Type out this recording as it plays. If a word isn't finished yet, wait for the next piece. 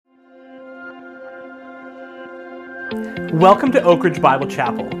Welcome to Oak Ridge Bible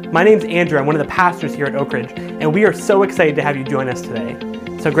Chapel. My name's Andrew. I'm one of the pastors here at Oak Ridge, and we are so excited to have you join us today.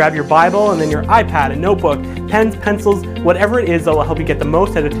 So grab your Bible and then your iPad, a notebook, pens, pencils, whatever it is that will help you get the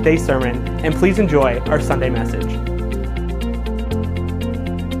most out of today's sermon, and please enjoy our Sunday message.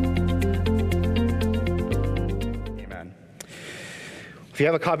 Amen. If you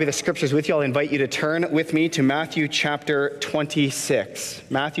have a copy of the scriptures with you, I'll invite you to turn with me to Matthew chapter 26.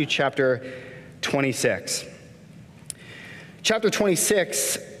 Matthew chapter 26. Chapter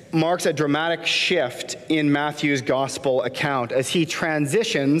 26 marks a dramatic shift in Matthew's gospel account as he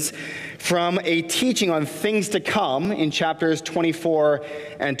transitions from a teaching on things to come in chapters 24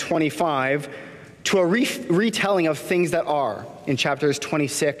 and 25 to a retelling of things that are in chapters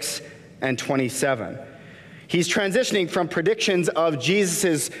 26 and 27. He's transitioning from predictions of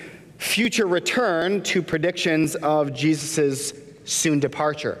Jesus' future return to predictions of Jesus' soon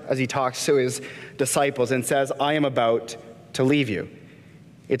departure as he talks to his disciples and says, I am about to leave you.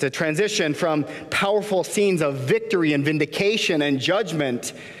 It's a transition from powerful scenes of victory and vindication and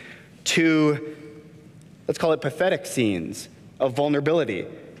judgment to, let's call it pathetic scenes of vulnerability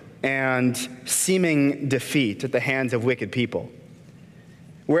and seeming defeat at the hands of wicked people.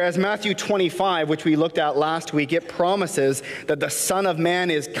 Whereas Matthew 25, which we looked at last week, it promises that the Son of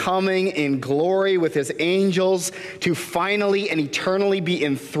Man is coming in glory with his angels to finally and eternally be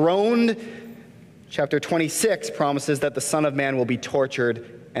enthroned. Chapter 26 promises that the Son of Man will be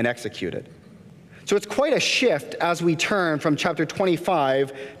tortured and executed. So it's quite a shift as we turn from chapter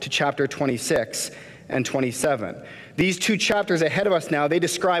 25 to chapter 26 and 27. These two chapters ahead of us now, they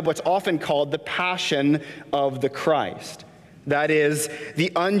describe what's often called the Passion of the Christ. That is,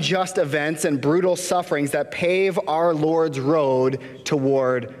 the unjust events and brutal sufferings that pave our Lord's road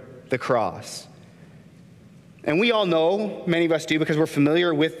toward the cross. And we all know, many of us do, because we're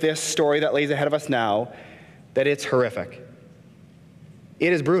familiar with this story that lays ahead of us now, that it's horrific.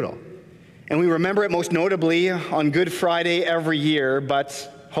 It is brutal. And we remember it most notably on Good Friday every year,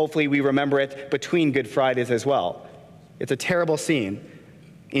 but hopefully we remember it between Good Fridays as well. It's a terrible scene.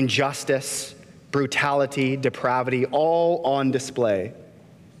 Injustice, brutality, depravity, all on display.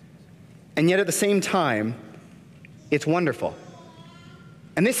 And yet at the same time, it's wonderful.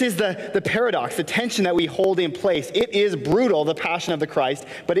 And this is the paradox, the tension that we hold in place. It is brutal, the Passion of the Christ,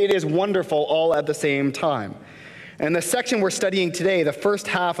 but it is wonderful all at the same time. And the section we're studying today, the first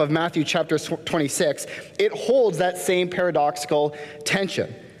half of Matthew chapter 26, it holds that same paradoxical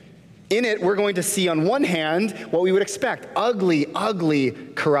tension. In it, we're going to see on one hand what we would expect, ugly, ugly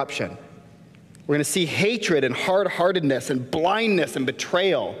corruption. We're going to see hatred and hard-heartedness and blindness and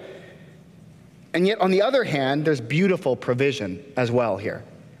betrayal. And yet, on the other hand, there's beautiful provision as well here.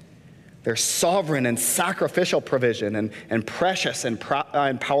 There's sovereign and sacrificial provision and precious and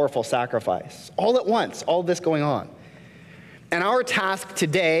powerful sacrifice. All at once, all this going on. And our task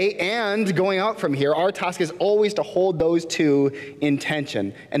today and going out from here, our task is always to hold those two in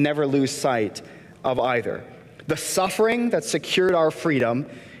tension and never lose sight of either. The suffering that secured our freedom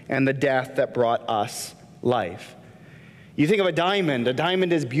and the death that brought us life. You think of a diamond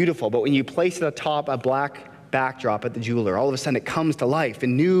is beautiful, but when you place it atop a black backdrop at the jeweler, all of a sudden it comes to life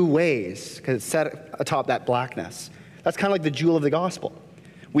in new ways because it's set atop that blackness. That's kind of like the jewel of the gospel.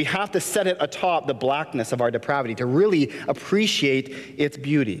 We have to set it atop the blackness of our depravity to really appreciate its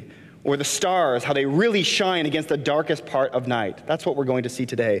beauty. Or the stars, how they really shine against the darkest part of night. That's what we're going to see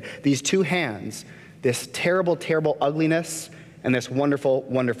today. These two hands, this terrible, terrible ugliness and this wonderful,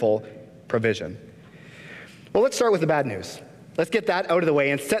 wonderful provision. Well, let's start with the bad news. Let's get that out of the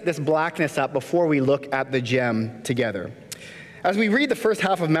way and set this blackness up before we look at the gem together. As we read the first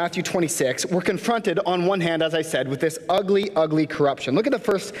half of Matthew 26, we're confronted on one hand, as I said, with this ugly, ugly corruption. Look at the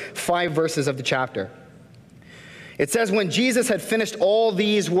first 5 verses of the chapter. It says, when Jesus had finished all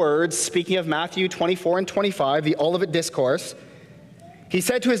these words, speaking of Matthew 24 and 25, the Olivet Discourse, he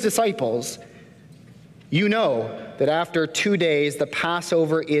said to his disciples, you know that after 2 days the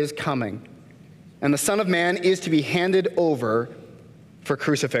Passover is coming, and the Son of Man is to be handed over for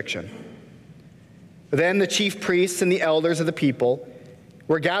crucifixion. Then the chief priests and the elders of the people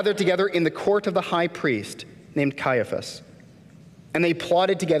were gathered together in the court of the high priest named Caiaphas, and they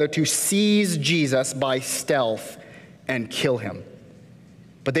plotted together to seize Jesus by stealth and kill him.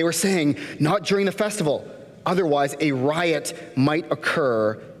 But they were saying, not during the festival, otherwise a riot might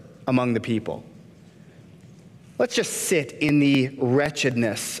occur among the people. Let's just sit in the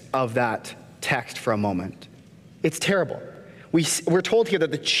wretchedness of that text for a moment. It's terrible. We're told here that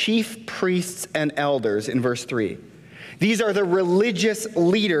the chief priests and elders in verse 3, these are the religious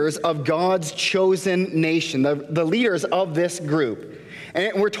leaders of God's chosen nation, the leaders of this group.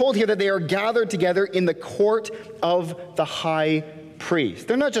 And we're told here that they are gathered together in the court of the high priest.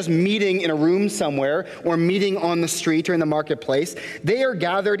 They're not just meeting in a room somewhere or meeting on the street or in the marketplace. They are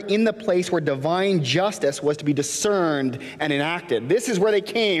gathered in the place where divine justice was to be discerned and enacted. This is where they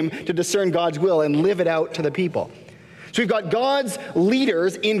came to discern God's will and live it out to the people. So we've got God's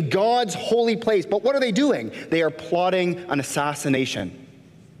leaders in God's holy place. But what are they doing? They are plotting an assassination.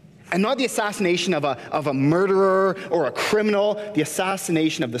 And not the assassination of a murderer or a criminal, the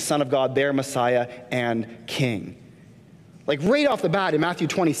assassination of the Son of God, their Messiah and King. Like right off the bat in Matthew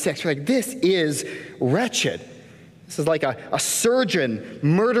 26, we're like, this is wretched. This is like a surgeon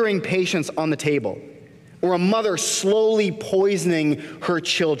murdering patients on the table, or a mother slowly poisoning her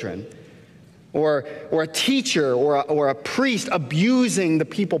children, or a teacher or a priest abusing the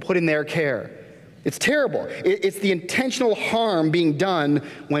people put in their care. It's terrible. It's the intentional harm being done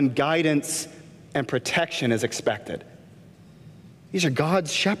when guidance and protection is expected. These are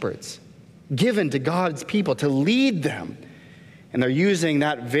God's shepherds, given to God's people to lead them. And they're using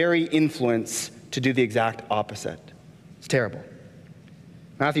that very influence to do the exact opposite. It's terrible.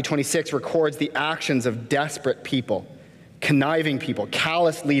 Matthew 26 records the actions of desperate people, conniving people,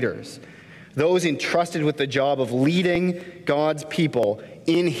 callous leaders, those entrusted with the job of leading God's people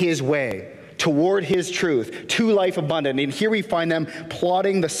in his way, toward his truth, to life abundant. And here we find them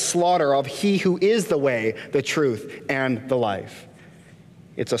plotting the slaughter of he who is the way, the truth, and the life.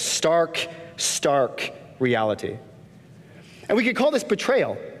 It's a stark, stark reality. And we could call this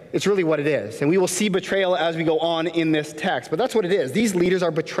betrayal. It's really what it is. And we will see betrayal as we go on in this text. But that's what it is. These leaders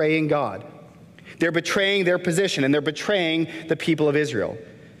are betraying God. They're betraying their position, and they're betraying the people of Israel.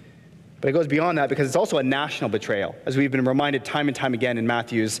 But it goes beyond that because it's also a national betrayal, as we've been reminded time and time again in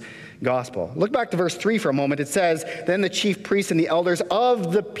Matthew's gospel. Look back to verse 3 for a moment. It says, "Then the chief priests and the elders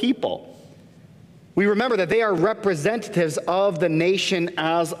of the people." We remember that they are representatives of the nation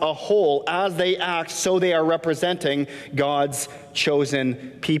as a whole. As they act, so they are representing God's chosen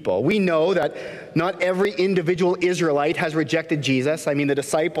people. We know that not every individual Israelite has rejected Jesus. I mean, the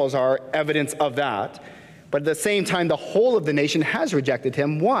disciples are evidence of that. But at the same time, the whole of the nation has rejected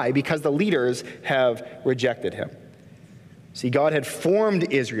him. Why? Because the leaders have rejected him. See, God had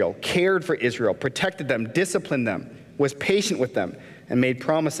formed Israel, cared for Israel, protected them, disciplined them, was patient with them, and made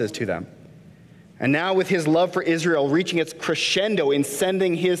promises to them. And now with his love for Israel reaching its crescendo in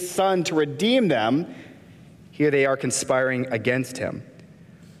sending his son to redeem them, here they are conspiring against him.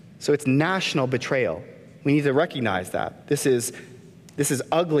 So it's national betrayal. We need to recognize that. This is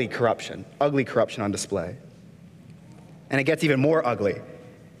ugly corruption on display. And it gets even more ugly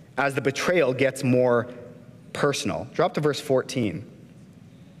as the betrayal gets more personal. Drop to verse 14.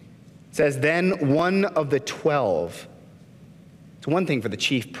 It says, "Then one of the 12," it's one thing for the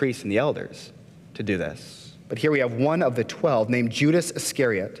chief priests and the elders to do this, but here we have one of the 12 named Judas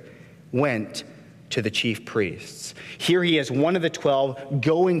Iscariot went to the chief priests. Here he is, one of the 12,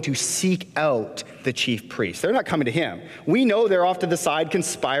 going to seek out the chief priests. They're not coming to him. We know they're off to the side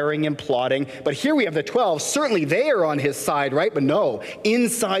conspiring and plotting, but here we have the 12. Certainly they are on his side, right? But no,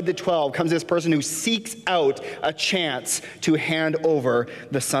 inside the 12 comes this person who seeks out a chance to hand over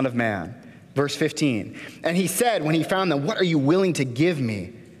the Son of Man. Verse 15, "And he said when he found them, 'What are you willing to give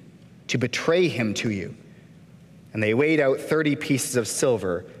me to betray him to you?' And they weighed out 30 pieces of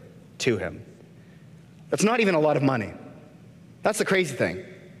silver to him." That's not even a lot of money. That's the crazy thing.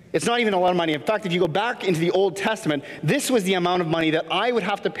 It's not even a lot of money. In fact, if you go back into the Old Testament, this was the amount of money that I would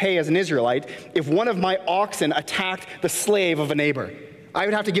have to pay as an Israelite if one of my oxen attacked the slave of a neighbor. I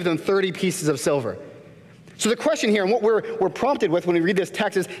would have to give them 30 pieces of silver. So the question here, and what we're prompted with when we read this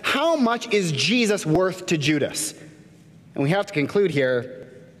text, is how much is Jesus worth to Judas? And we have to conclude here,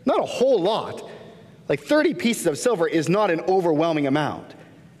 not a whole lot. Like 30 pieces of silver is not an overwhelming amount.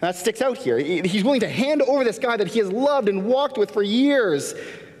 That sticks out here. He's willing to hand over this guy that he has loved and walked with for years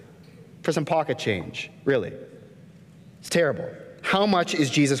for some pocket change, really. It's terrible. How much is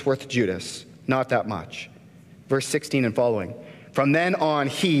Jesus worth to Judas? Not that much. Verse 16 and following. "From then on,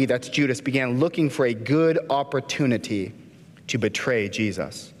 he," that's Judas, "began looking for a good opportunity to betray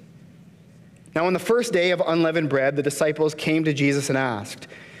Jesus. Now on the first day of unleavened bread, the disciples came to Jesus and asked,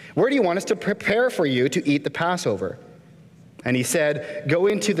 'Where do you want us to prepare for you to eat the Passover?' And he said, 'Go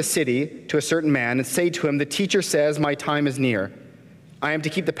into the city to a certain man and say to him, the teacher says, my time is near. I am to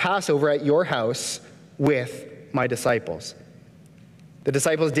keep the Passover at your house with my disciples.' The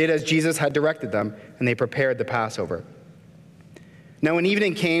disciples did as Jesus had directed them, and they prepared the Passover. Now when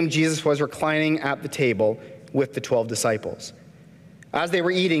evening came, Jesus was reclining at the table with the 12 disciples. As they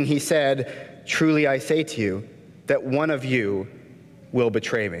were eating, he said, 'Truly I say to you, that one of you will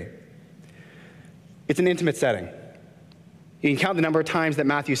betray me.'" It's an intimate setting. You can count the number of times that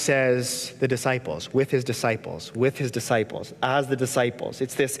Matthew says the disciples, with his disciples, as the disciples.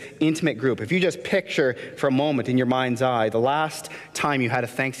 It's this intimate group. If you just picture for a moment in your mind's eye the last time you had a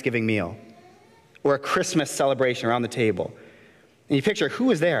Thanksgiving meal or a Christmas celebration around the table, and you picture who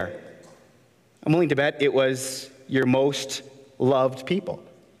was there, I'm willing to bet it was your most loved people,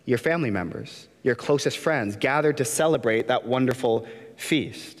 your family members, your closest friends, gathered to celebrate that wonderful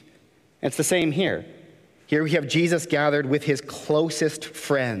feast. And it's the same here. Here we have Jesus gathered with his closest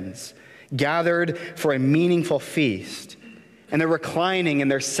friends, gathered for a meaningful feast. And they're reclining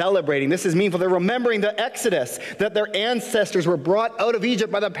and they're celebrating. This is meaningful. They're remembering the Exodus, that their ancestors were brought out of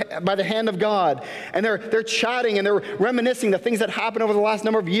Egypt by the hand of God. And they're chatting and they're reminiscing the things that happened over the last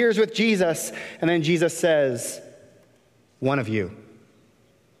number of years with Jesus. And then Jesus says, one of you,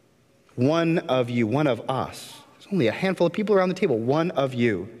 one of us. There's only a handful of people around the table. One of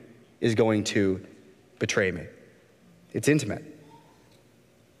you is going to betray me. It's intimate.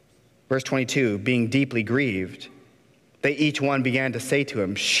 Verse 22, being deeply grieved, they each one began to say to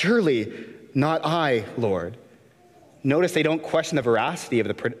him, surely not I, Lord. Notice they don't question the veracity of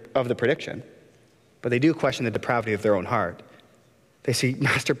the prediction, but they do question the depravity of their own heart. They say,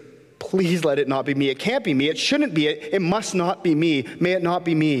 Master, please let it not be me. It can't be me. It shouldn't be. It must not be me. May it not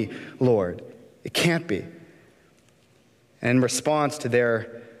be me, Lord. It can't be. And in response to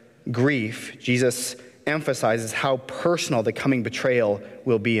their grief, Jesus emphasizes how personal the coming betrayal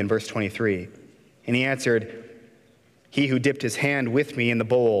will be in verse 23. And he answered, he who dipped his hand with me in the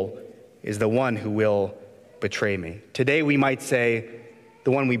bowl is the one who will betray me. Today we might say, the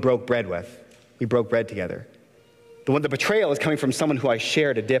one we broke bread with. We broke bread together. The betrayal is coming from someone who I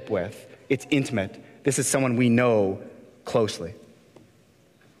shared a dip with. It's intimate. This is someone we know closely.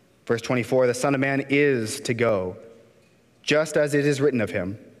 Verse 24, the Son of Man is to go, just as it is written of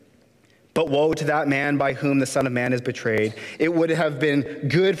him. But woe to that man by whom the Son of Man is betrayed. It would have been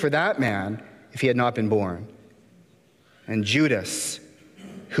good for that man if he had not been born. And Judas,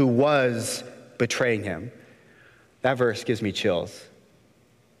 who was betraying him. That verse gives me chills.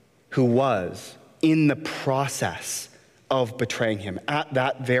 Who was in the process of betraying him at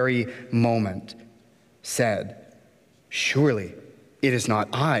that very moment said, surely it is not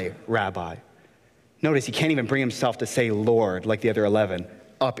I, Rabbi. Notice he can't even bring himself to say Lord like the other 11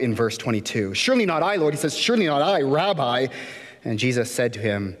 up in verse 22. Surely not I, Lord. He says, surely not I, Rabbi. And Jesus said to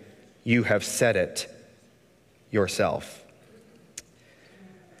him, you have said it yourself.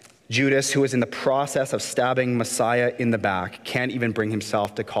 Judas, who was in the process of stabbing Messiah in the back, can't even bring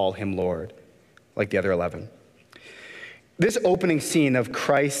himself to call him Lord like the other 11. This opening scene of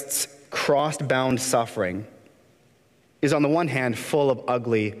Christ's cross-bound suffering is on the one hand full of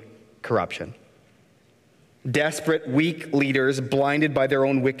ugly corruption. Desperate, weak leaders blinded by their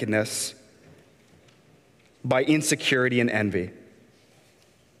own wickedness, by insecurity and envy.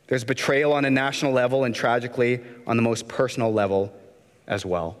 There's betrayal on a national level and tragically on the most personal level as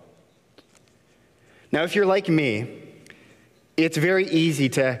well. Now, if you're like me, it's very easy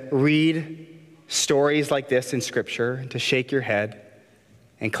to read stories like this in Scripture, to shake your head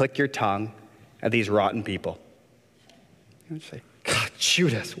and click your tongue at these rotten people. You would say, God,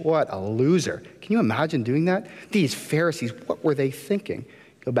 Judas, what a loser. Can you imagine doing that? These Pharisees, what were they thinking?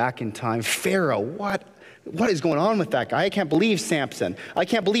 Go back in time. Pharaoh, what is going on with that guy? I can't believe Samson. I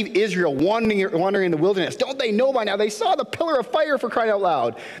can't believe Israel wandering in the wilderness. Don't they know by now? They saw the pillar of fire, for crying out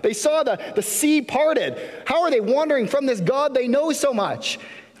loud. They saw the sea parted. How are they wandering from this God they know so much?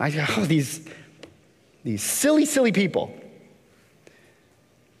 These silly, silly people.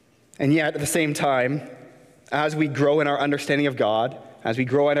 And yet, at the same time, as we grow in our understanding of God, as we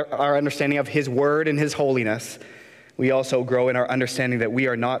grow in our understanding of his word and his holiness, we also grow in our understanding that we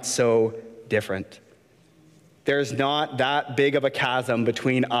are not so different. There's not that big of a chasm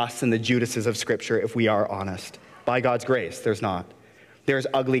between us and the Judases of Scripture if we are honest. By God's grace, there's not. There's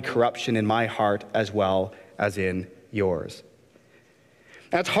ugly corruption in my heart as well as in yours.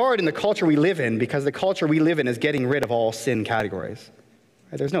 That's hard in the culture we live in because the culture we live in is getting rid of all sin categories.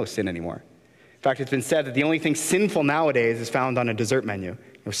 There's no sin anymore. In fact, it's been said that the only thing sinful nowadays is found on a dessert menu.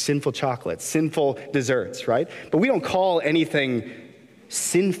 Sinful chocolates, sinful desserts, right? But we don't call anything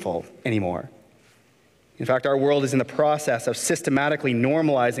sinful anymore. In fact, our world is in the process of systematically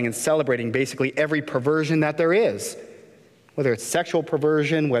normalizing and celebrating basically every perversion that there is. Whether it's sexual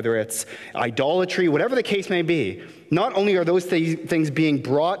perversion, whether it's idolatry, whatever the case may be. Not only are those things being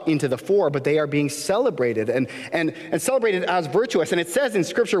brought into the fore, but they are being celebrated and celebrated as virtuous. And it says in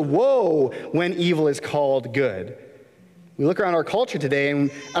Scripture, woe when evil is called good. We look around our culture today,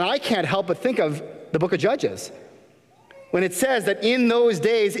 and I can't help but think of the book of Judges. when it says that in those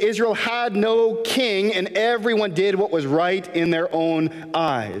days Israel had no king and everyone did what was right in their own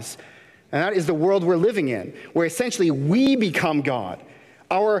eyes. And that is the world we're living in, where essentially we become God.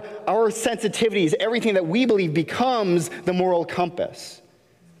 Our sensitivities, everything that we believe becomes the moral compass.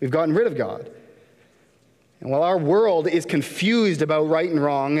 We've gotten rid of God. And while our world is confused about right and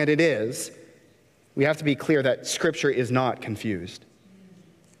wrong, and it is, we have to be clear that Scripture is not confused.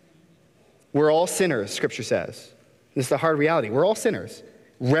 We're all sinners, Scripture says. This is the hard reality. We're all sinners.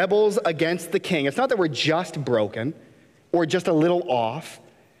 Rebels against the king. It's not that we're just broken, or just a little off,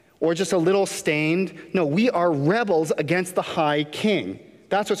 or just a little stained. No, we are rebels against the high king.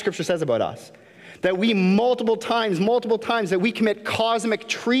 That's what Scripture says about us. That we multiple times, that we commit cosmic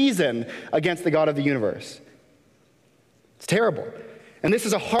treason against the God of the universe. It's terrible. And this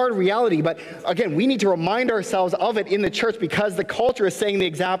is a hard reality, but again, we need to remind ourselves of it in the church because the culture is saying the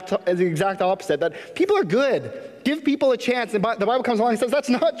exact opposite, that people are good. Give people a chance. And the Bible comes along and says, that's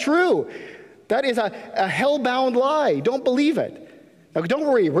not true. That is a hell-bound lie. Don't believe it. Now, don't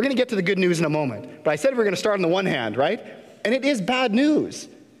worry. We're going to get to the good news in a moment. But I said we're going to start on the one hand, right? And it is bad news.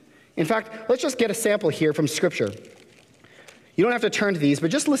 In fact, let's just get a sample here from Scripture. You don't have to turn to these,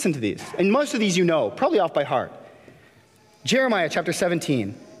 but just listen to these. And most of these you know, probably off by heart. Jeremiah chapter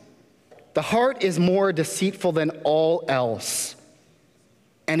 17. The heart is more deceitful than all else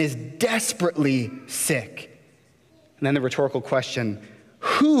and is desperately sick. And then the rhetorical question,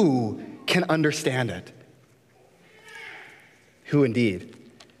 who can understand it? Who indeed?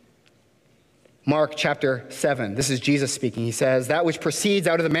 Mark chapter 7, this is Jesus speaking. He says, that which proceeds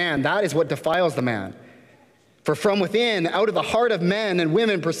out of the man, that is what defiles the man. For from within, out of the heart of men and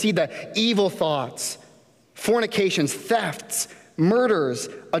women proceed the evil thoughts, fornications, thefts, murders,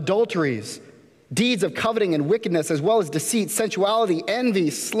 adulteries, deeds of coveting and wickedness, as well as deceit, sensuality, envy,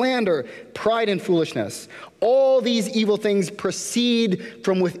 slander, pride, and foolishness. All these evil things proceed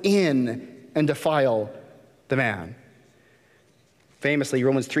from within and defile the man. Famously,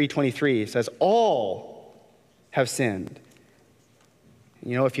 Romans 3:23 says, all have sinned.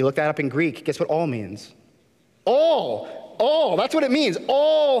 You know, if you look that up in Greek, guess what all means? All, that's what it means.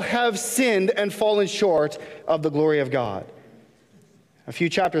 All have sinned and fallen short of the glory of God. A few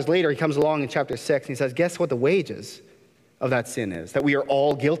chapters later, he comes along in chapter 6, and he says, guess what the wages of that sin is, that we are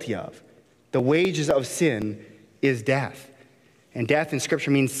all guilty of? The wages of sin is death. And death in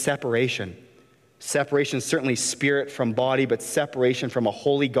Scripture means separation. Separation is certainly spirit from body, but separation from a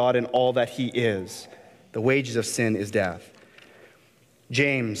holy God and all that he is. The wages of sin is death.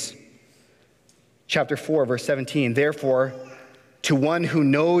 James chapter 4, verse 17, therefore, to one who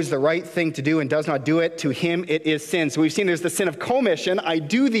knows the right thing to do and does not do it, to him it is sin. So we've seen there's the sin of commission. I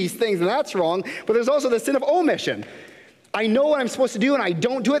do these things and that's wrong, but there's also the sin of omission. I know what I'm supposed to do and I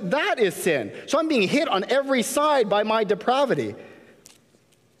don't do it. That is sin. So I'm being hit on every side by my depravity.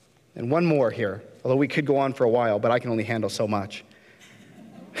 And one more here, although we could go on for a while, but I can only handle so much.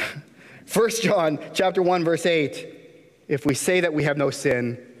 1 John chapter 1, verse 8, if we say that we have no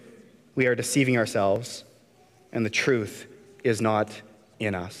sin, we are deceiving ourselves, and the truth is not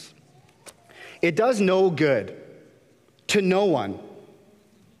in us. It does no good to no one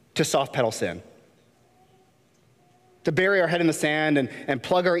to soft pedal sin. To bury our head in the sand and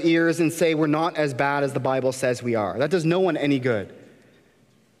plug our ears and say we're not as bad as the Bible says we are. That does no one any good.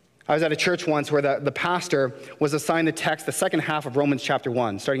 I was at a church once where the pastor was assigned the text, the second half of Romans chapter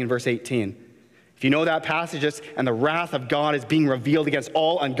 1, starting in verse 18. If you know that passage, and the wrath of God is being revealed against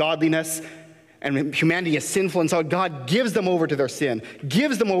all ungodliness, and humanity is sinful, and so God gives them over to their sin,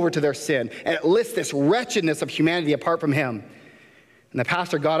 and it lists this wretchedness of humanity apart from him. And the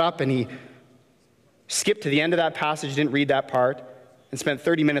pastor got up and he skipped to the end of that passage, didn't read that part, and spent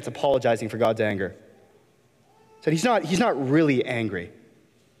 30 minutes apologizing for God's anger. Said he's not really angry.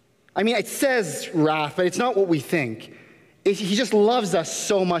 I mean, it says wrath, but it's not what we think. He just loves us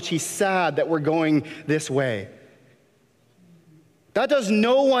so much, he's sad that we're going this way. That does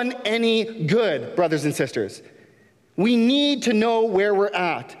no one any good, brothers and sisters. We need to know where we're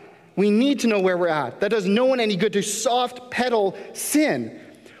at. That does no one any good to soft pedal sin.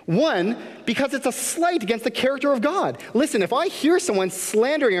 One, because it's a slight against the character of God. Listen, if I hear someone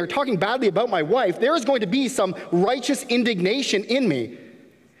slandering or talking badly about my wife, there is going to be some righteous indignation in me.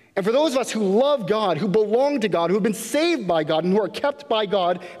 And for those of us who love God, who belong to God, who have been saved by God, and who are kept by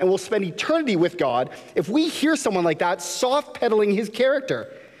God, and will spend eternity with God, if we hear someone like that soft-pedaling his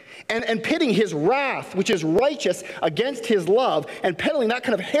character and pitting his wrath, which is righteous, against his love, and peddling that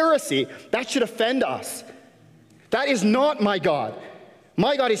kind of heresy, that should offend us. That is not my God.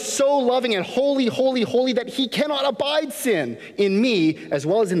 My God is so loving and holy, holy, holy that he cannot abide sin in me, as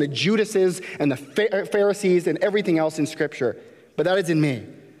well as in the Judases and the Pharisees and everything else in Scripture. But that is in me.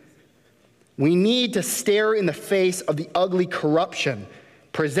 We need to stare in the face of the ugly corruption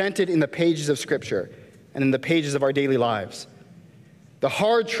presented in the pages of Scripture and in the pages of our daily lives. The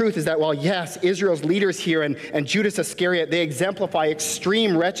hard truth is that while, yes, Israel's leaders here and Judas Iscariot, they exemplify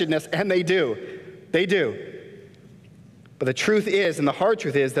extreme wretchedness, and they do. They do. But the truth is, and the hard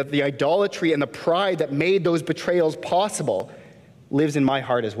truth is, that the idolatry and the pride that made those betrayals possible lives in my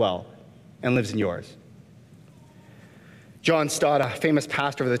heart as well, and lives in yours. John Stott, a famous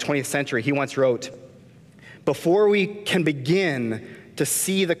pastor of the 20th century, he once wrote, "Before we can begin to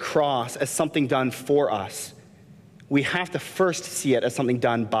see the cross as something done for us, we have to first see it as something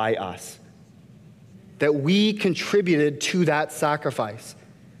done by us. That we contributed to that sacrifice.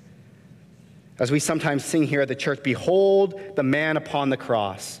 As we sometimes sing here at the church, behold the man upon the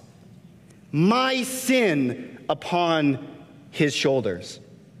cross. My sin upon his shoulders.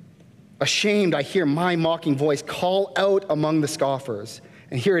 Ashamed, I hear my mocking voice call out among the scoffers."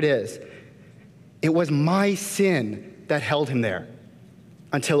 And here it is. It was my sin that held him there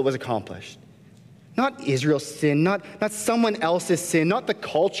until it was accomplished. Not Israel's sin, not someone else's sin, not the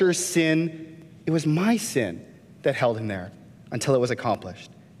culture's sin. It was my sin that held him there until it was accomplished.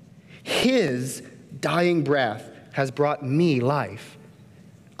 His dying breath has brought me life.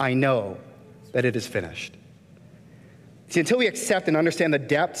 I know that it is finished. See, until we accept and understand the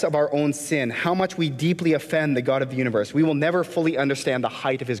depths of our own sin, how much we deeply offend the God of the universe, we will never fully understand the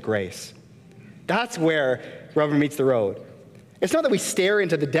height of his grace. That's where rubber meets the road. It's not that we stare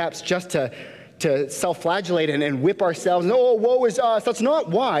into the depths just to self-flagellate and whip ourselves, and, oh, woe is us. That's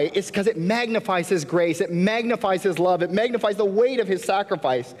not why. It's because it magnifies his grace. It magnifies his love. It magnifies the weight of his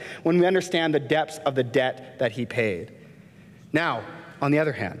sacrifice when we understand the depths of the debt that he paid. Now, on the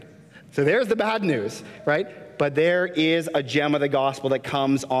other hand, so there's the bad news, right? But there is a gem of the gospel that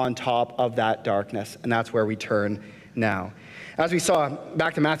comes on top of that darkness, and that's where we turn now. As we saw,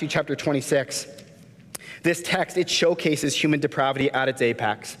 back to Matthew chapter 26, this text, it showcases human depravity at its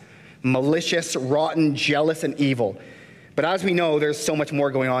apex. Malicious, rotten, jealous, and evil. But as we know, there's so much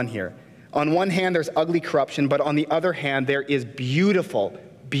more going on here. On one hand, there's ugly corruption, but on the other hand, there is beautiful,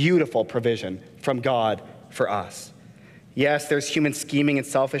 beautiful provision from God for us. Yes, there's human scheming and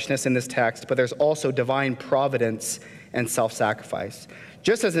selfishness in this text, but there's also divine providence and self-sacrifice.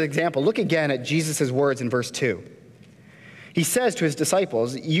 Just as an example, look again at Jesus' words in verse 2. He says to his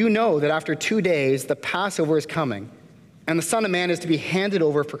disciples, "You know that after 2 days the Passover is coming, and the Son of Man is to be handed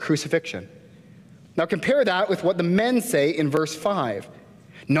over for crucifixion." Now compare that with what the men say in verse 5.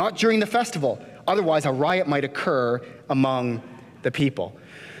 "Not during the festival, otherwise a riot might occur among the people."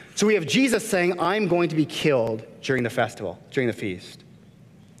 So we have Jesus saying, "I'm going to be killed during the festival, during the feast."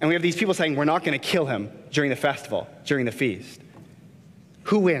 And we have these people saying, "We're not going to kill him during the festival, during the feast."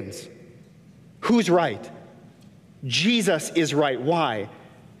 Who wins? Who's right? Jesus is right. Why?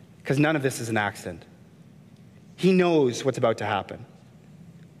 Because none of this is an accident. He knows what's about to happen,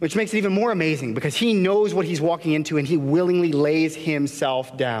 which makes it even more amazing because he knows what he's walking into, and he willingly lays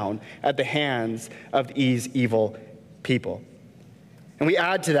himself down at the hands of these evil people. And we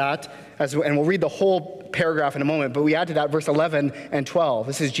add to that, and we'll read the whole paragraph in a moment, but we add to that verse 11 and 12.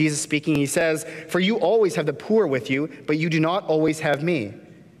 This is Jesus speaking. He says, "For you always have the poor with you, but you do not always have me.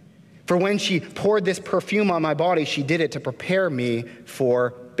 For when she poured this perfume on my body, she did it to prepare me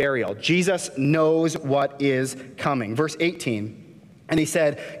for burial." Jesus knows what is coming. Verse 18, "And he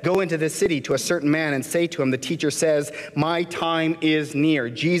said, go into this city to a certain man and say to him, the teacher says, my time is near."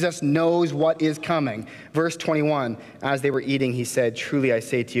 Jesus knows what is coming. Verse 21, "As they were eating, he said, truly I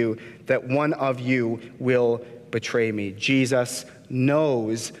say to you that one of you will betray me." Jesus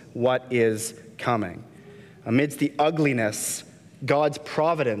knows what is coming. Amidst the ugliness, God's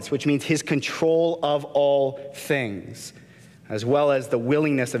providence, which means his control of all things, as well as the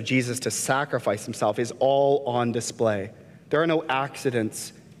willingness of Jesus to sacrifice himself, is all on display. There are no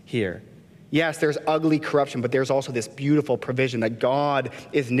accidents here. Yes, there's ugly corruption, but there's also this beautiful provision that God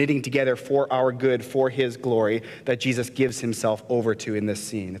is knitting together for our good, for his glory, that Jesus gives himself over to in this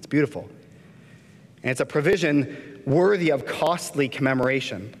scene. It's beautiful. And it's a provision worthy of costly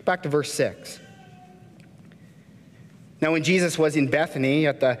commemoration. Back to verse 6. "Now when Jesus was in Bethany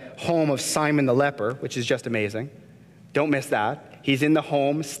at the home of Simon the leper," which is just amazing. Don't miss that. He's in the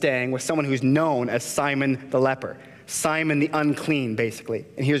home staying with someone who's known as Simon the leper. Simon the unclean, basically.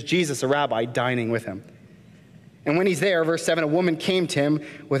 And here's Jesus, a rabbi, dining with him. "And when he's there," verse 7, "a woman came to him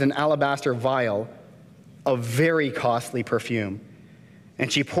with an alabaster vial of very costly perfume.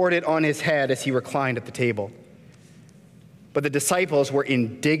 And she poured it on his head as he reclined at the table. But the disciples were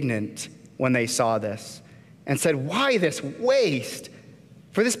indignant when they saw this and said, "Why this waste?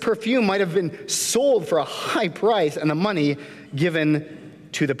 For this perfume might have been sold for a high price and the money given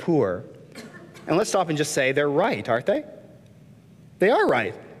to the poor." And let's stop and just say they're right, aren't they? They are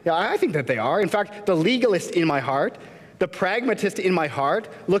right. Yeah, I think that they are. In fact, the legalist in my heart, the pragmatist in my heart,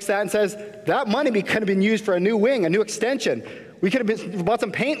 looks at it and says, that money could have been used for a new wing, a new extension. We could have bought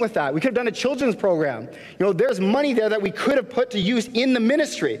some paint with that. We could have done a children's program. There's money there that we could have put to use in the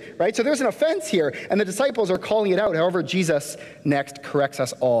ministry, right? So there's an offense here, and the disciples are calling it out. However, Jesus next corrects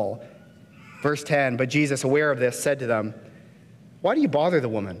us all. Verse 10, but Jesus, aware of this, said to them, "Why do you bother the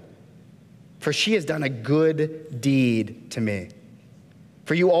woman? For she has done a good deed to me.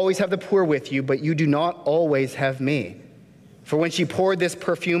 For you always have the poor with you, but you do not always have me. For when she poured this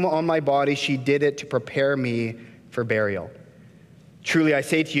perfume on my body, she did it to prepare me for burial. Truly I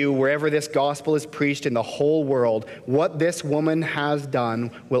say to you, wherever this gospel is preached in the whole world, what this woman has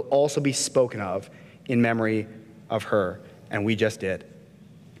done will also be spoken of in memory of her." And we just did.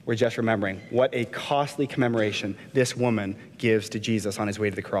 We're just remembering what a costly commemoration this woman gives to Jesus on his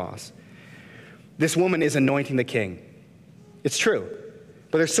way to the cross. This woman is anointing the king. It's true.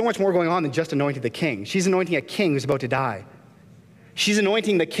 But there's so much more going on than just anointing the king. She's anointing a king who's about to die. She's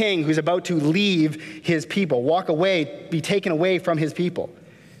anointing the king who's about to leave his people, walk away, be taken away from his people.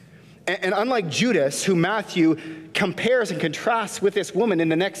 And unlike Judas, who Matthew compares and contrasts with this woman in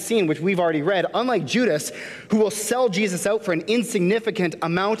the next scene, which we've already read, unlike Judas, who will sell Jesus out for an insignificant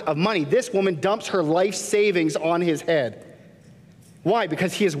amount of money, this woman dumps her life savings on his head. Why?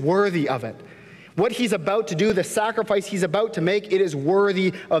 Because he is worthy of it. What he's about to do, the sacrifice he's about to make, it is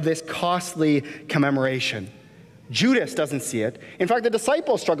worthy of this costly commemoration. Judas doesn't see it. In fact, the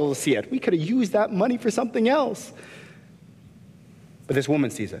disciples struggle to see it. We could have used that money for something else. But this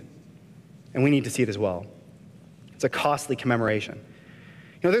woman sees it. And we need to see it as well. It's a costly commemoration.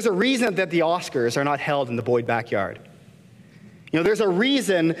 There's a reason that the Oscars are not held in the Boyd backyard. There's a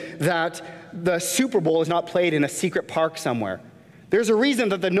reason that the Super Bowl is not played in a secret park somewhere. There's a reason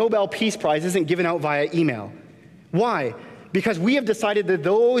that the Nobel Peace Prize isn't given out via email. Why? Because we have decided that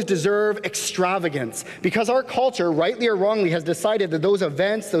those deserve extravagance. Because our culture, rightly or wrongly, has decided that those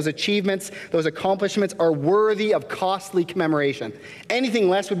events, those achievements, those accomplishments are worthy of costly commemoration. Anything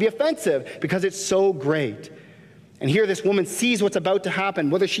less would be offensive because it's so great. And here this woman sees what's about to happen.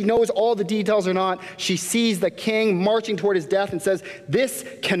 Whether she knows all the details or not, she sees the king marching toward his death and says, "This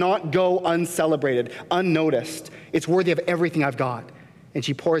cannot go uncelebrated, unnoticed. It's worthy of everything I've got." And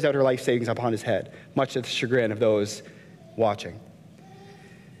she pours out her life savings upon his head, much to the chagrin of those watching.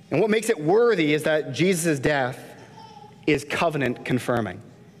 And what makes it worthy is that Jesus' death is covenant confirming.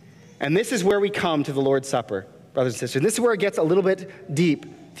 And this is where we come to the Lord's Supper, brothers and sisters. This is where it gets a little bit deep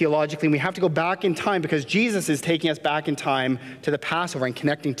theologically, and we have to go back in time because Jesus is taking us back in time to the Passover and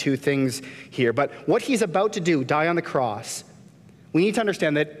connecting two things here. But what he's about to do, die on the cross, we need to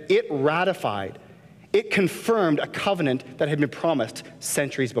understand that it ratified, it confirmed a covenant that had been promised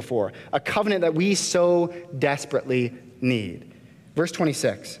centuries before, a covenant that we so desperately need. Verse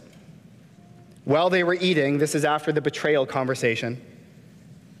 26. While they were eating, this is after the betrayal conversation,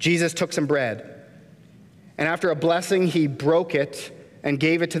 Jesus took some bread, and after a blessing, he broke it and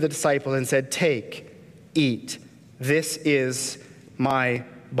gave it to the disciples and said, "Take, eat. This is my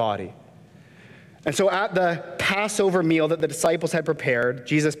body." And so at the Passover meal that the disciples had prepared,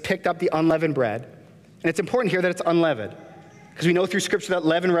 Jesus picked up the unleavened bread. And it's important here that it's unleavened, because we know through Scripture that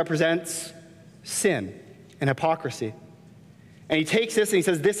leaven represents sin and hypocrisy. And he takes this and he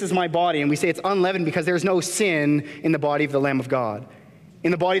says, "This is my body." And we say it's unleavened because there's no sin in the body of the Lamb of God, in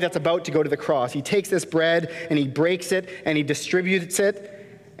the body that's about to go to the cross. He takes this bread and he breaks it and he distributes it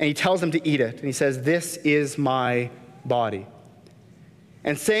and he tells them to eat it. And he says, "This is my body."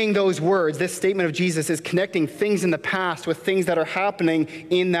 And saying those words, this statement of Jesus is connecting things in the past with things that are happening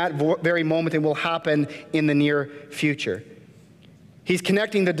in that very moment and will happen in the near future. He's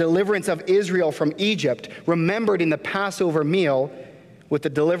connecting the deliverance of Israel from Egypt, remembered in the Passover meal, with the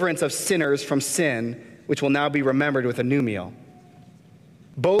deliverance of sinners from sin, which will now be remembered with a new meal.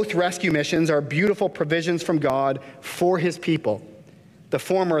 Both rescue missions are beautiful provisions from God for his people. The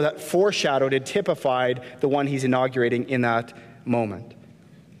former that foreshadowed and typified the one he's inaugurating in that moment.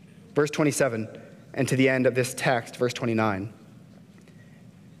 Verse 27, and to the end of this text, verse 29.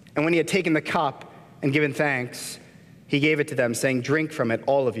 And when he had taken the cup and given thanks, he gave it to them, saying, "Drink from it,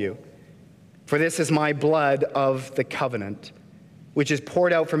 all of you. For this is my blood of the covenant, which is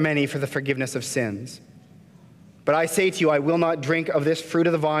poured out for many for the forgiveness of sins. But I say to you, I will not drink of this fruit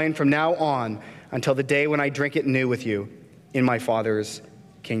of the vine from now on until the day when I drink it new with you in my Father's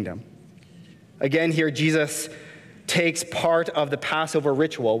kingdom." Again here, Jesus takes part of the Passover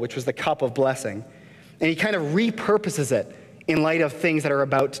ritual, which was the cup of blessing, and he kind of repurposes it in light of things that are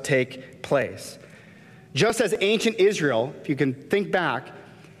about to take place. Just as ancient Israel, if you can think back,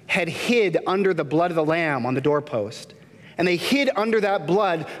 had hid under the blood of the lamb on the doorpost, and they hid under that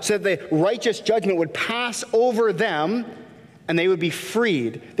blood so that the righteous judgment would pass over them and they would be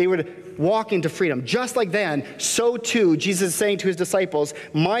freed. They would walk into freedom. Just like then, so too, Jesus is saying to his disciples,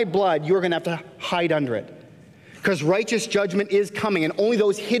 my blood, you're going to have to hide under it. Because righteous judgment is coming, and only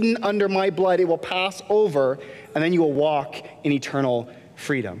those hidden under my blood, it will pass over, and then you will walk in eternal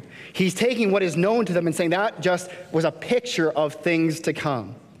freedom. He's taking what is known to them and saying that just was a picture of things to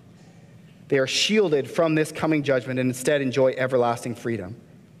come. They are shielded from this coming judgment and instead enjoy everlasting freedom.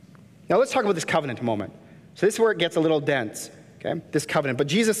 Now let's talk about this covenant a moment. So this is where it gets a little dense, okay? This covenant. But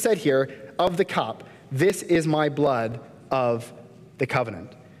Jesus said here, of the cup, this is my blood of the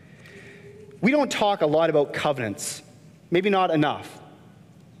covenant. We don't talk a lot about covenants, maybe not enough,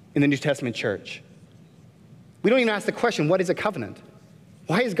 in the New Testament church. We don't even ask the question, what is a covenant?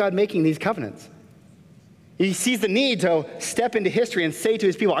 Why is God making these covenants? He sees the need to step into history and say to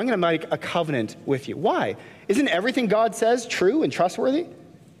his people, I'm going to make a covenant with you. Why? Isn't everything God says true and trustworthy?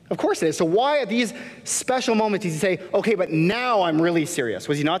 Of course it is. So why at these special moments does he say, okay, but now I'm really serious?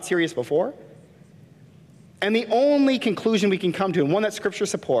 Was he not serious before? And the only conclusion we can come to, and one that Scripture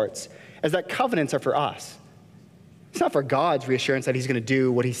supports, is that covenants are for us. It's not for God's reassurance that he's going to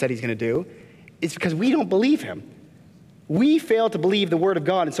do what he said he's going to do. It's because we don't believe him. We fail to believe the word of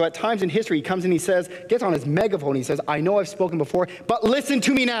God. And so at times in history, he comes and he says, gets on his megaphone, he says, I know I've spoken before, but listen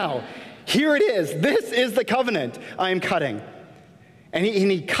to me now. Here it is. This is the covenant I am cutting. And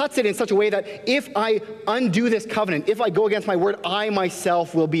he cuts it in such a way that if I undo this covenant, if I go against my word, I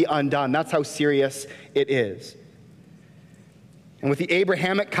myself will be undone. That's how serious it is. And with the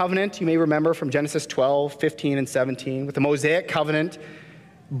Abrahamic covenant, you may remember from Genesis 12, 15, and 17, with the Mosaic covenant,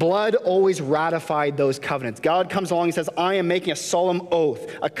 blood always ratified those covenants. God comes along and says, I am making a solemn oath,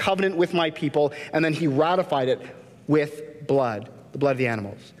 a covenant with my people, and then he ratified it with blood, the blood of the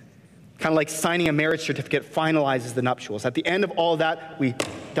animals. Kind of like signing a marriage certificate finalizes the nuptials. At the end of all that,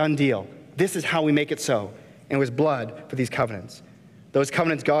 done deal. This is how we make it so. And it was blood for these covenants. Those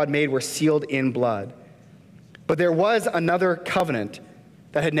covenants God made were sealed in blood. But there was another covenant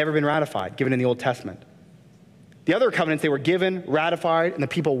that had never been ratified, given in the Old Testament. The other covenants, they were given, ratified, and the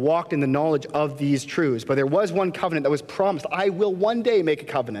people walked in the knowledge of these truths. But there was one covenant that was promised, I will one day make a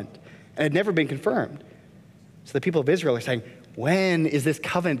covenant, and had never been confirmed. So the people of Israel are saying, when is this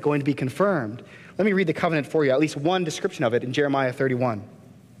covenant going to be confirmed? Let me read the covenant for you, at least one description of it in Jeremiah 31.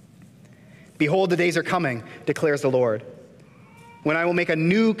 Behold, the days are coming, declares the Lord, when I will make a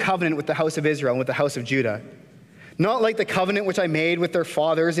new covenant with the house of Israel and with the house of Judah. Not like the covenant which I made with their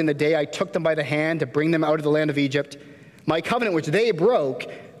fathers in the day I took them by the hand to bring them out of the land of Egypt. My covenant which they broke,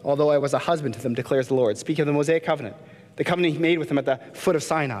 although I was a husband to them, declares the Lord. Speaking of the Mosaic covenant, the covenant he made with them at the foot of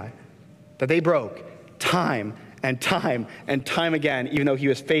Sinai, that they broke time and time and time again, even though he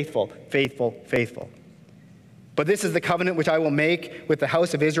was faithful, faithful, faithful. But this is the covenant which I will make with the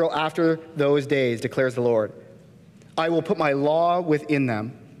house of Israel after those days, declares the Lord. I will put my law within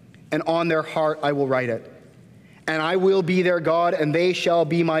them, and on their heart I will write it. And I will be their God, and they shall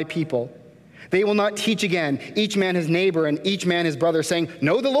be my people. They will not teach again, each man his neighbor and each man his brother, saying,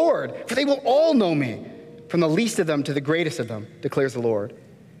 know the Lord, for they will all know me, from the least of them to the greatest of them, declares the Lord.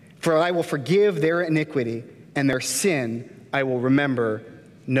 For I will forgive their iniquity, and their sin I will remember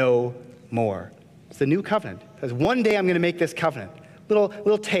no more. It's the new covenant. It says, one day I'm going to make this covenant.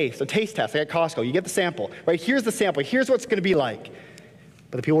 Little taste, a taste test, like at Costco. You get the sample, right? Here's the sample. Here's what it's going to be like.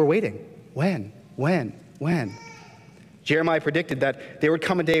 But the people were waiting. When? Jeremiah predicted that there would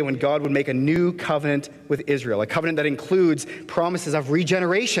come a day when God would make a new covenant with Israel, a covenant that includes promises of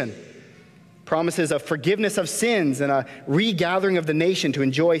regeneration, promises of forgiveness of sins, and a regathering of the nation to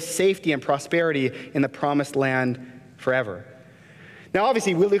enjoy safety and prosperity in the promised land forever. Now,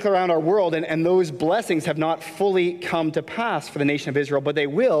 obviously, we look around our world, and those blessings have not fully come to pass for the nation of Israel, but they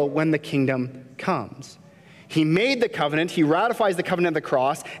will when the kingdom comes. He made the covenant, he ratifies the covenant of the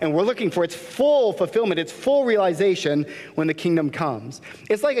cross, and we're looking for its full fulfillment, its full realization when the kingdom comes.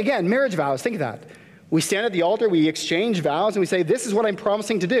 It's like, again, marriage vows. Think of that. We stand at the altar, we exchange vows, and we say, this is what I'm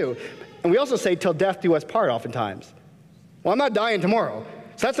promising to do. And we also say, till death do us part oftentimes. Well, I'm not dying tomorrow.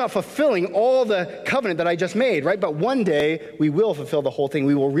 So that's not fulfilling all the covenant that I just made, right? But one day, we will fulfill the whole thing.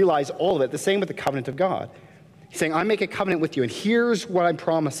 We will realize all of it. The same with the covenant of God. He's saying, I make a covenant with you, and here's what I'm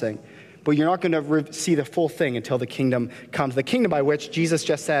promising. But you're not going to see the full thing until the kingdom comes. The kingdom by which Jesus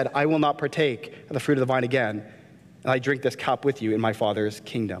just said, I will not partake of the fruit of the vine again, and I drink this cup with you in my Father's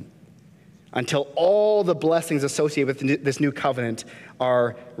kingdom. until all the blessings associated with this new covenant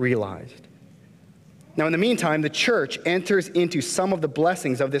are realized. Now, in the meantime, the church enters into some of the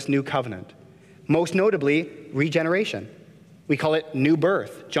blessings of this new covenant, most notably regeneration. We call it new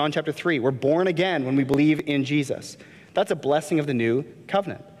birth. John chapter 3, we're born again when we believe in Jesus. That's a blessing of the new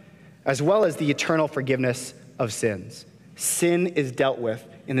covenant, as well as the eternal forgiveness of sins. Sin is dealt with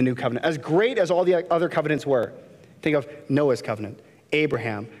in the new covenant, as great as all the other covenants were. Think of Noah's covenant,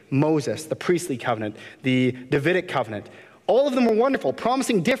 Abraham, Moses, the priestly covenant, the Davidic covenant. All of them were wonderful,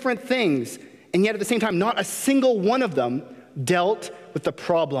 promising different things, and yet at the same time, not a single one of them dealt with the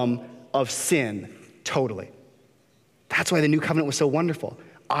problem of sin totally. That's why the new covenant was so wonderful.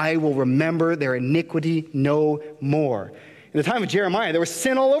 I will remember their iniquity no more. In the time of Jeremiah, there was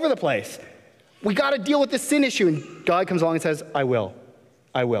sin all over the place. We got to deal with this sin issue. And God comes along and says, I will.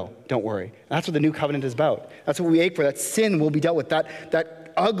 Don't worry. And that's what the new covenant is about. That's what we ache for. That sin will be dealt with.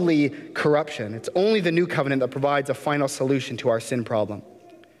 That ugly corruption. It's only the new covenant that provides a final solution to our sin problem.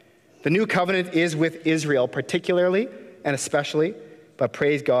 The new covenant is with Israel particularly and especially, but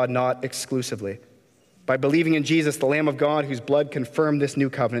praise God, not exclusively. By believing in Jesus, the Lamb of God, whose blood confirmed this new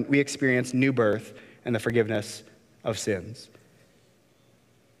covenant, we experience new birth and the forgiveness of sins.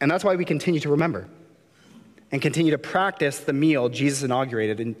 And that's why we continue to remember and continue to practice the meal Jesus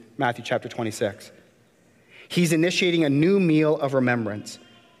inaugurated in Matthew chapter 26. He's initiating a new meal of remembrance,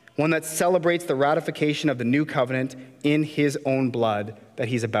 one that celebrates the ratification of the new covenant in his own blood that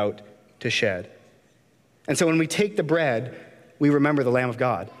he's about to shed. And so when we take the bread, we remember the Lamb of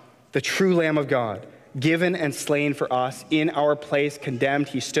God, the true Lamb of God, given and slain for us, in our place, condemned.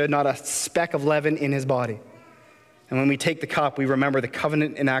 He stood, not a speck of leaven in his body. And when we take the cup, we remember the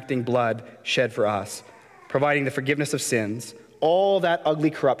covenant-enacting blood shed for us, providing the forgiveness of sins, all that ugly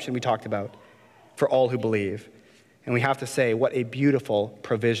corruption we talked about, for all who believe. And we have to say, what a beautiful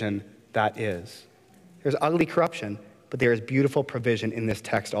provision that is. There's ugly corruption, but there is beautiful provision in this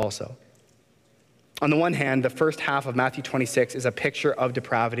text also. On the one hand, the first half of Matthew 26 is a picture of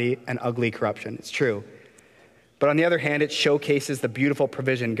depravity and ugly corruption. It's true. But on the other hand, it showcases the beautiful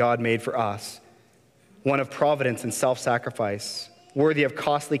provision God made for us, one of providence and self-sacrifice, worthy of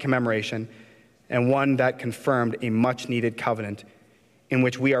costly commemoration, and one that confirmed a much-needed covenant in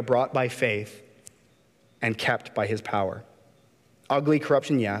which we are brought by faith and kept by his power. Ugly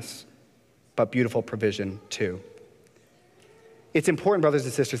corruption, yes, but beautiful provision too. It's important, brothers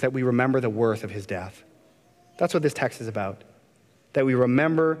and sisters, that we remember the worth of his death. That's what this text is about, that we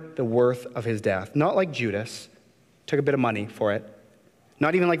remember the worth of his death. Not like Judas, took a bit of money for it.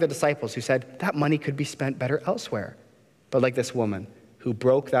 Not even like the disciples who said, that money could be spent better elsewhere. But like this woman who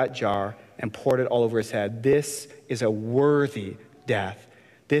broke that jar and poured it all over his head. This is a worthy death.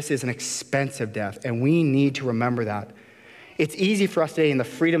 This is an expensive death, and we need to remember that. It's easy for us today in the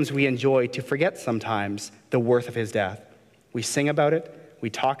freedoms we enjoy to forget sometimes the worth of his death. We sing about it, we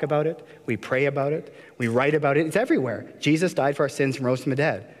talk about it, we pray about it, we write about it. It's everywhere. Jesus died for our sins and rose from the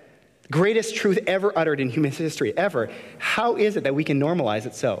dead. Greatest truth ever uttered in human history, ever. How is it that we can normalize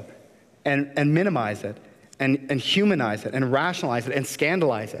it so and minimize it and humanize it and rationalize it and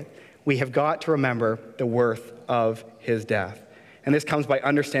scandalize it? We have got to remember the worth of his death. And this comes by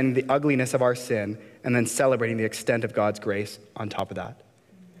understanding the ugliness of our sin and then celebrating the extent of God's grace on top of that.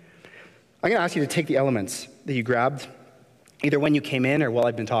 I'm going to ask you to take the elements that you grabbed, either when you came in or while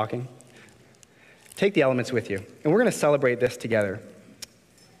I've been talking. Take the elements with you, and we're going to celebrate this together.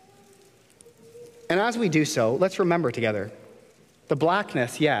 And as we do so, let's remember together the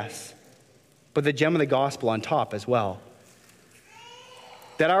blackness, yes, but the gem of the gospel on top as well.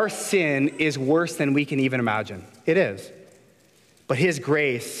 That our sin is worse than we can even imagine. It is. But his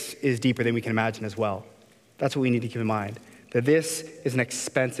grace is deeper than we can imagine as well. That's what we need to keep in mind. That this is an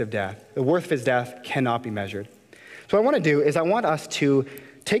expensive death. The worth of his death cannot be measured. So what I want to do is I want us to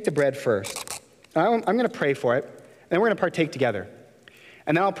take the bread first. I'm going to pray for it, and then we're going to partake together.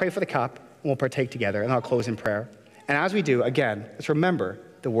 And then I'll pray for the cup, and we'll partake together, and I'll close in prayer. And as we do, again, let's remember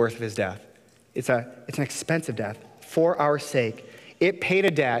the worth of his death. It's an expensive death for our sake. It paid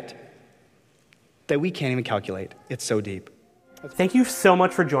a debt that we can't even calculate. It's so deep. Thank you so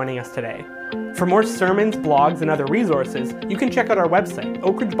much for joining us today. For more sermons, blogs, and other resources, you can check out our website,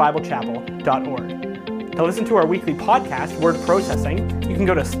 oakridgebiblechapel.org. To listen to our weekly podcast, Word Processing, you can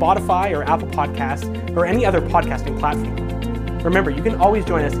go to Spotify or Apple Podcasts or any other podcasting platform. Remember, you can always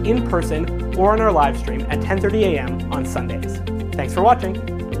join us in person or on our live stream at 10:30 a.m. on Sundays. Thanks for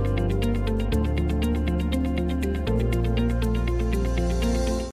watching.